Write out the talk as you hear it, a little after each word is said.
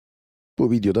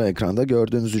Bu videoda ekranda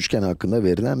gördüğünüz üçgen hakkında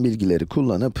verilen bilgileri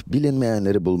kullanıp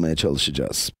bilinmeyenleri bulmaya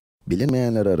çalışacağız.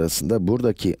 Bilinmeyenler arasında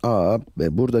buradaki a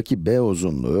ve buradaki b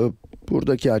uzunluğu,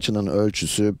 buradaki açının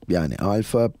ölçüsü yani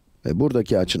alfa ve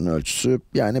buradaki açının ölçüsü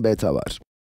yani beta var.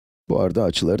 Bu arada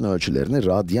açıların ölçülerini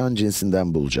radyan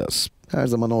cinsinden bulacağız. Her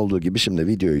zaman olduğu gibi şimdi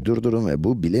videoyu durdurun ve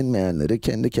bu bilinmeyenleri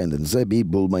kendi kendinize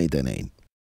bir bulmayı deneyin.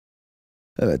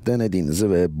 Evet, denediğinizi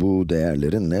ve bu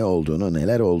değerlerin ne olduğunu,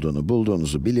 neler olduğunu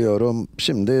bulduğunuzu biliyorum.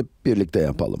 Şimdi birlikte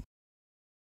yapalım.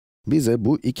 Bize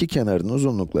bu iki kenarın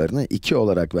uzunluklarını 2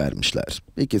 olarak vermişler.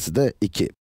 İkisi de 2.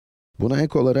 Buna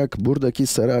ek olarak buradaki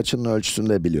sarı açının ölçüsünü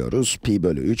de biliyoruz. Pi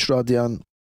bölü 3 radyan.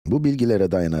 Bu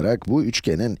bilgilere dayanarak bu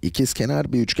üçgenin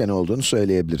ikizkenar bir üçgen olduğunu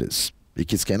söyleyebiliriz.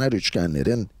 İkizkenar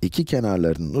üçgenlerin iki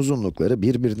kenarlarının uzunlukları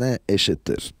birbirine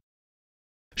eşittir.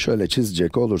 Şöyle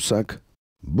çizecek olursak,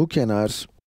 bu kenar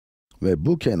ve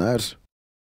bu kenar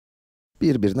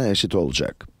birbirine eşit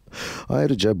olacak.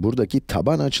 Ayrıca buradaki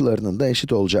taban açılarının da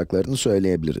eşit olacaklarını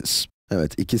söyleyebiliriz.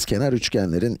 Evet, ikizkenar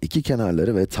üçgenlerin iki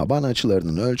kenarları ve taban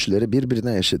açılarının ölçüleri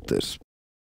birbirine eşittir.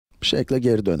 Şekle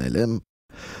geri dönelim.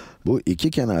 Bu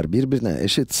iki kenar birbirine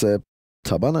eşitse,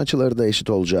 taban açıları da eşit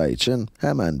olacağı için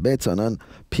hemen beta'nın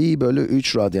pi bölü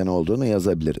 3 radyan olduğunu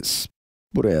yazabiliriz.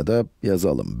 Buraya da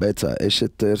yazalım. Beta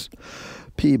eşittir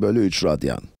pi bölü 3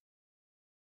 radyan.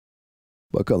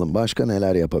 Bakalım başka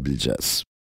neler yapabileceğiz.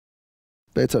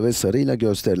 Beta ve sarıyla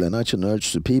gösterilen açının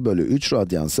ölçüsü pi bölü 3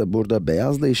 radyansa, burada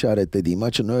beyazla işaretlediğim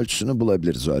açının ölçüsünü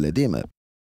bulabiliriz, öyle değil mi?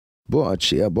 Bu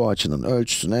açıya, bu açının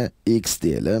ölçüsüne x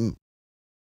diyelim.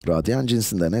 Radyan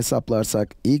cinsinden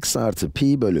hesaplarsak, x artı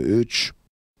pi bölü 3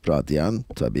 radyan,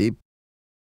 tabii,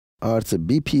 artı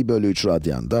bir pi bölü 3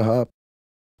 radyan daha,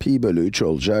 pi bölü 3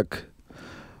 olacak.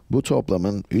 Bu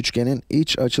toplamın, üçgenin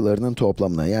iç açılarının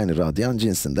toplamına, yani radyan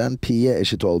cinsinden pi'ye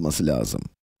eşit olması lazım.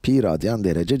 Pi radyan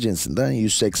derece cinsinden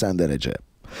 180 derece.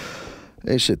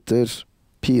 Eşittir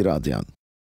pi radyan.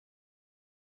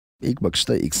 İlk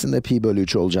bakışta x'in de pi bölü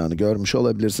 3 olacağını görmüş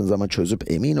olabilirsiniz ama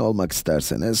çözüp emin olmak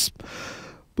isterseniz,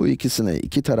 bu ikisini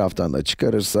iki taraftan da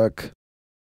çıkarırsak,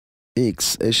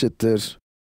 x eşittir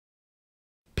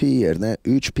pi yerine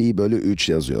 3 pi bölü 3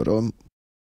 yazıyorum.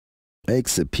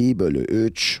 Eksi pi bölü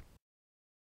 3,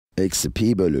 eksi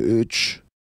pi bölü 3,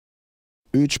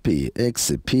 3 pi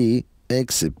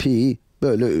eksi pi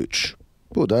bölü 3.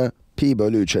 Bu da pi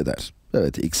bölü 3 eder.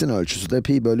 Evet, x'in ölçüsü de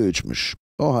pi bölü 3'müş.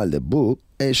 O halde bu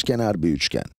eşkenar bir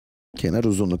üçgen. Kenar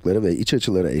uzunlukları ve iç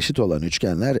açıları eşit olan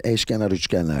üçgenler eşkenar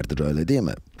üçgenlerdir, öyle değil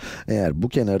mi? Eğer bu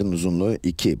kenarın uzunluğu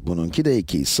 2, bununki de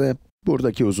 2 ise,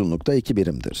 buradaki uzunluk da 2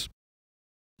 birimdir.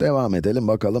 Devam edelim,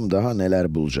 bakalım daha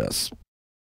neler bulacağız.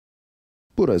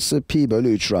 Burası pi bölü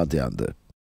 3 radyandı.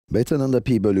 Beta'nın da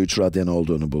pi bölü 3 radyan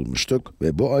olduğunu bulmuştuk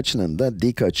ve bu açının da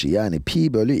dik açı, yani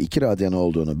pi bölü 2 radyan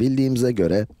olduğunu bildiğimize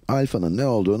göre, alfanın ne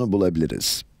olduğunu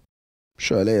bulabiliriz.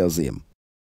 Şöyle yazayım.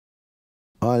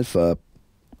 Alfa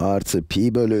artı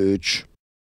pi bölü 3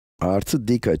 artı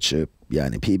dik açı,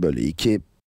 yani pi bölü 2,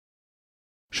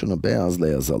 şunu beyazla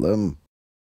yazalım,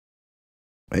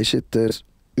 eşittir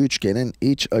üçgenin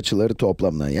iç açıları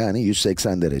toplamına, yani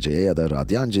 180 dereceye ya da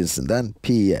radyan cinsinden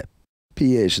pi'ye.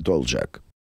 Pi'ye eşit olacak.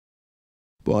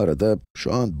 Bu arada,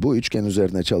 şu an bu üçgen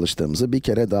üzerine çalıştığımızı bir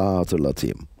kere daha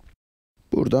hatırlatayım.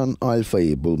 Buradan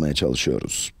alfayı bulmaya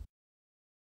çalışıyoruz.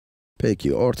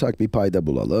 Peki, ortak bir payda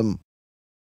bulalım.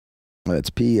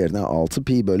 Evet, pi yerine 6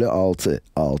 pi bölü 6,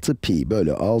 6 pi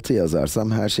bölü 6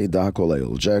 yazarsam her şey daha kolay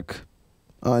olacak.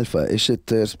 Alfa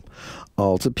eşittir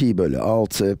 6 pi bölü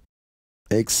 6,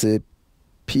 eksi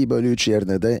pi bölü 3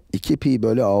 yerine de 2 pi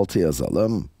bölü 6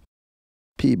 yazalım.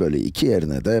 Pi bölü 2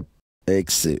 yerine de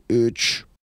eksi 3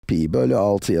 pi bölü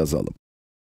 6 yazalım.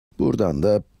 Buradan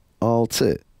da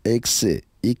 6 eksi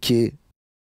 2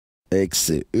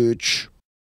 eksi 3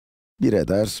 1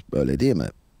 eder, öyle değil mi?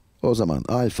 O zaman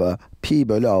alfa pi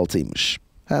bölü 6'ymış.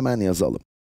 Hemen yazalım.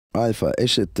 Alfa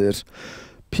eşittir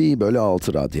pi bölü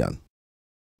 6 radyan.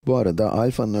 Bu arada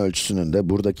alfanın ölçüsünün de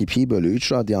buradaki pi bölü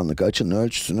 3 radyanlık açının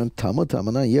ölçüsünün tamı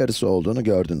tamına yarısı olduğunu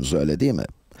gördünüz, öyle değil mi?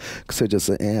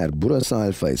 Kısacası eğer burası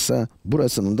alfa ise,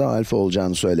 burasının da alfa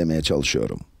olacağını söylemeye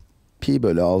çalışıyorum. Pi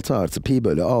bölü 6 artı pi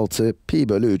bölü 6, pi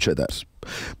bölü 3 eder.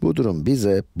 Bu durum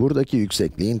bize, buradaki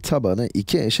yüksekliğin tabanı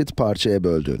iki eşit parçaya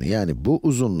böldüğünü, yani bu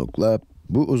uzunlukla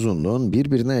bu uzunluğun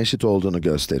birbirine eşit olduğunu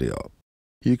gösteriyor.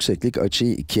 Yükseklik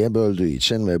açıyı ikiye böldüğü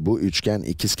için ve bu üçgen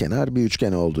ikizkenar bir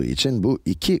üçgen olduğu için, bu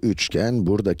iki üçgen,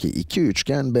 buradaki iki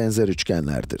üçgen benzer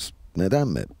üçgenlerdir. Neden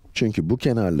mi? Çünkü bu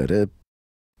kenarları,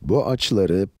 bu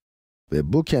açıları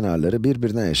ve bu kenarları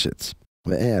birbirine eşit.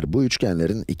 Ve eğer bu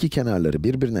üçgenlerin iki kenarları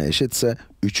birbirine eşitse,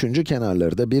 üçüncü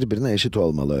kenarları da birbirine eşit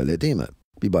olmalı, öyle değil mi?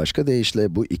 Bir başka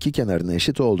deyişle bu iki kenarın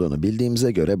eşit olduğunu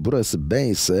bildiğimize göre burası b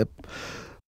ise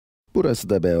burası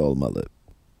da b olmalı.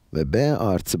 Ve b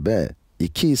artı b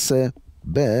 2 ise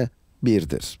b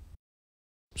 1'dir.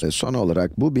 Ve son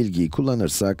olarak bu bilgiyi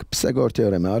kullanırsak Pisagor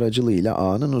teoremi aracılığıyla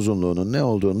a'nın uzunluğunun ne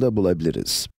olduğunu da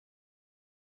bulabiliriz.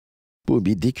 Bu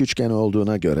bir dik üçgen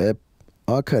olduğuna göre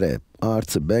a kare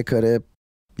artı b kare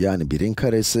yani 1'in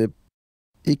karesi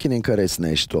 2'nin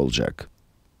karesine eşit olacak.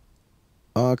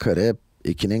 A kare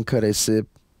 2'nin karesi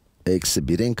eksi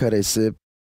 1'in karesi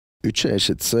 3'e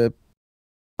eşitse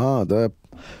a da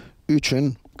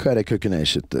 3'ün kareköküne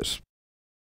eşittir.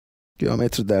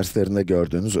 Geometri derslerinde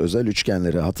gördüğünüz özel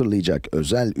üçgenleri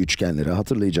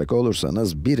hatırlayacak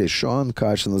olursanız biri şu an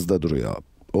karşınızda duruyor.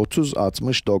 30,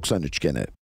 60, 90 üçgeni.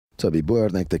 Tabi bu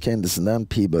örnekte kendisinden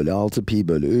pi bölü 6, pi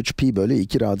bölü 3, pi bölü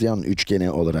 2 radyan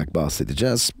üçgeni olarak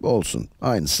bahsedeceğiz. Olsun,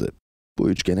 aynısı. Bu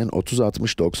üçgenin 30,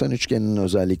 60, 90 üçgeninin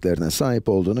özelliklerine sahip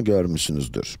olduğunu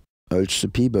görmüşsünüzdür.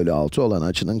 Ölçüsü pi bölü 6 olan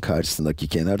açının karşısındaki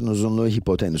kenarın uzunluğu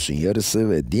hipotenüsün yarısı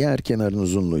ve diğer kenarın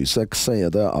uzunluğu ise kısa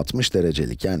ya da 60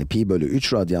 derecelik yani pi bölü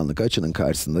 3 radyanlık açının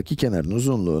karşısındaki kenarın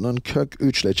uzunluğunun kök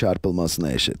 3 ile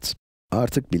çarpılmasına eşit.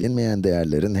 Artık bilinmeyen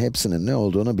değerlerin hepsinin ne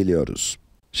olduğunu biliyoruz.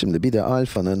 Şimdi bir de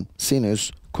alfanın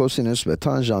sinüs, kosinüs ve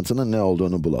tanjantının ne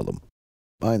olduğunu bulalım.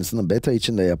 Aynısını beta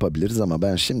için de yapabiliriz ama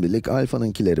ben şimdilik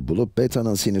alfanınkileri bulup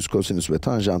beta'nın sinüs, kosinüs ve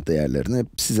tanjant değerlerini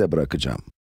size bırakacağım.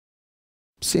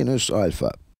 Sinüs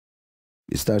alfa.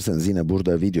 İsterseniz yine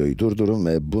burada videoyu durdurun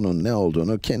ve bunun ne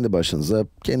olduğunu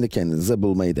kendi kendinize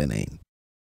bulmayı deneyin.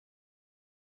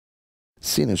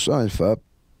 Sinüs alfa,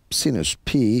 sinüs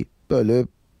pi bölü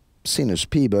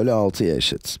 6'ya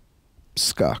eşit.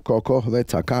 Ska, Kokoh ve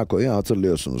Takako'yu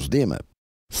hatırlıyorsunuz değil mi?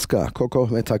 Ska,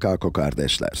 Kokoh ve Takako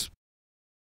kardeşler.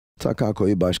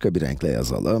 Takako'yu başka bir renkle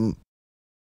yazalım.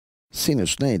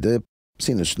 Sinüs neydi?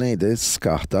 Sinüs neydi?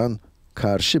 Ska'dan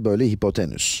karşı bölü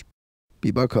hipotenüs.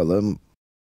 Bir bakalım.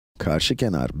 Karşı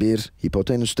kenar 1,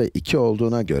 hipotenüs de 2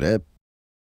 olduğuna göre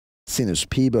sinüs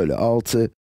pi bölü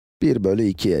 6, 1 bölü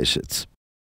 2'ye eşit.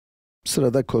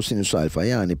 Sırada kosinüs alfa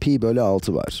yani pi bölü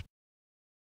 6 var.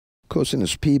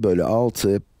 Kosinüs pi bölü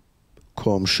 6,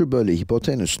 komşu bölü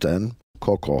hipotenüsten,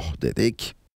 kokoh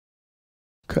dedik,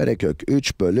 karekök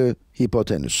 3 bölü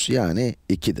hipotenüs yani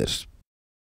 2'dir.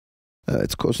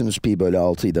 Evet, kosinüs pi bölü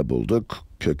 6'yı da bulduk.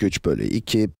 Kök 3 bölü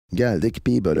 2, geldik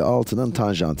pi bölü 6'nın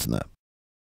tanjantına.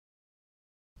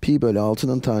 Pi bölü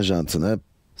 6'nın tanjantını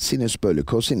sinüs bölü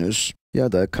kosinüs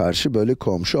ya da karşı bölü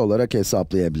komşu olarak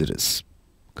hesaplayabiliriz.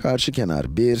 Karşı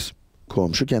kenar 1,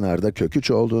 komşu kenarda kök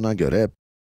 3 olduğuna göre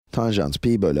tanjant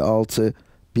pi bölü 6,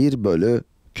 1 bölü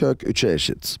kök 3'e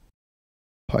eşit.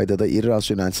 Paydada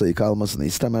irrasyonel sayı kalmasını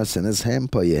istemezseniz hem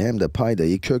payı hem de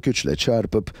paydayı kök 3 ile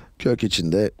çarpıp kök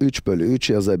içinde 3 bölü 3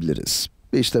 yazabiliriz.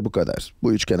 İşte bu kadar.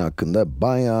 Bu üçgen hakkında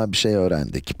bayağı bir şey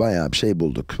öğrendik, bayağı bir şey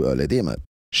bulduk, öyle değil mi?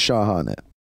 Şahane.